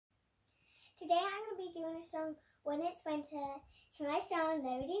today I'm going to be doing a song When It's Winter. It's my song,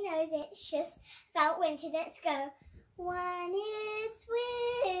 nobody knows it, it's just about winter. Let's go. When it's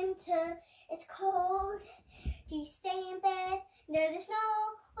winter, it's cold. Do you stay in bed? No, there's no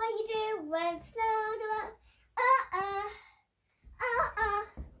what you do when snuggle up.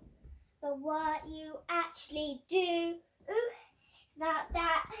 But what you actually do, it's not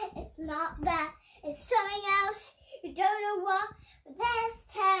that, it's not that, it's something else. You don't know what, but let's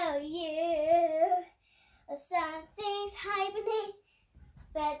tell you. Some things hibernate,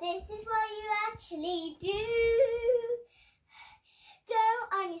 but this is what you actually do.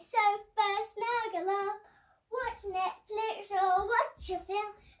 Go on your sofa, snuggle up, watch Netflix or watch a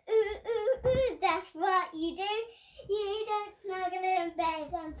film. That's what you do. You don't snuggle in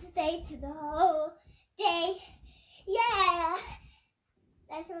bed and stay to the whole day. Yeah,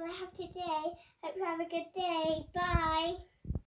 that's all I have today. Hope you have a good day. Bye.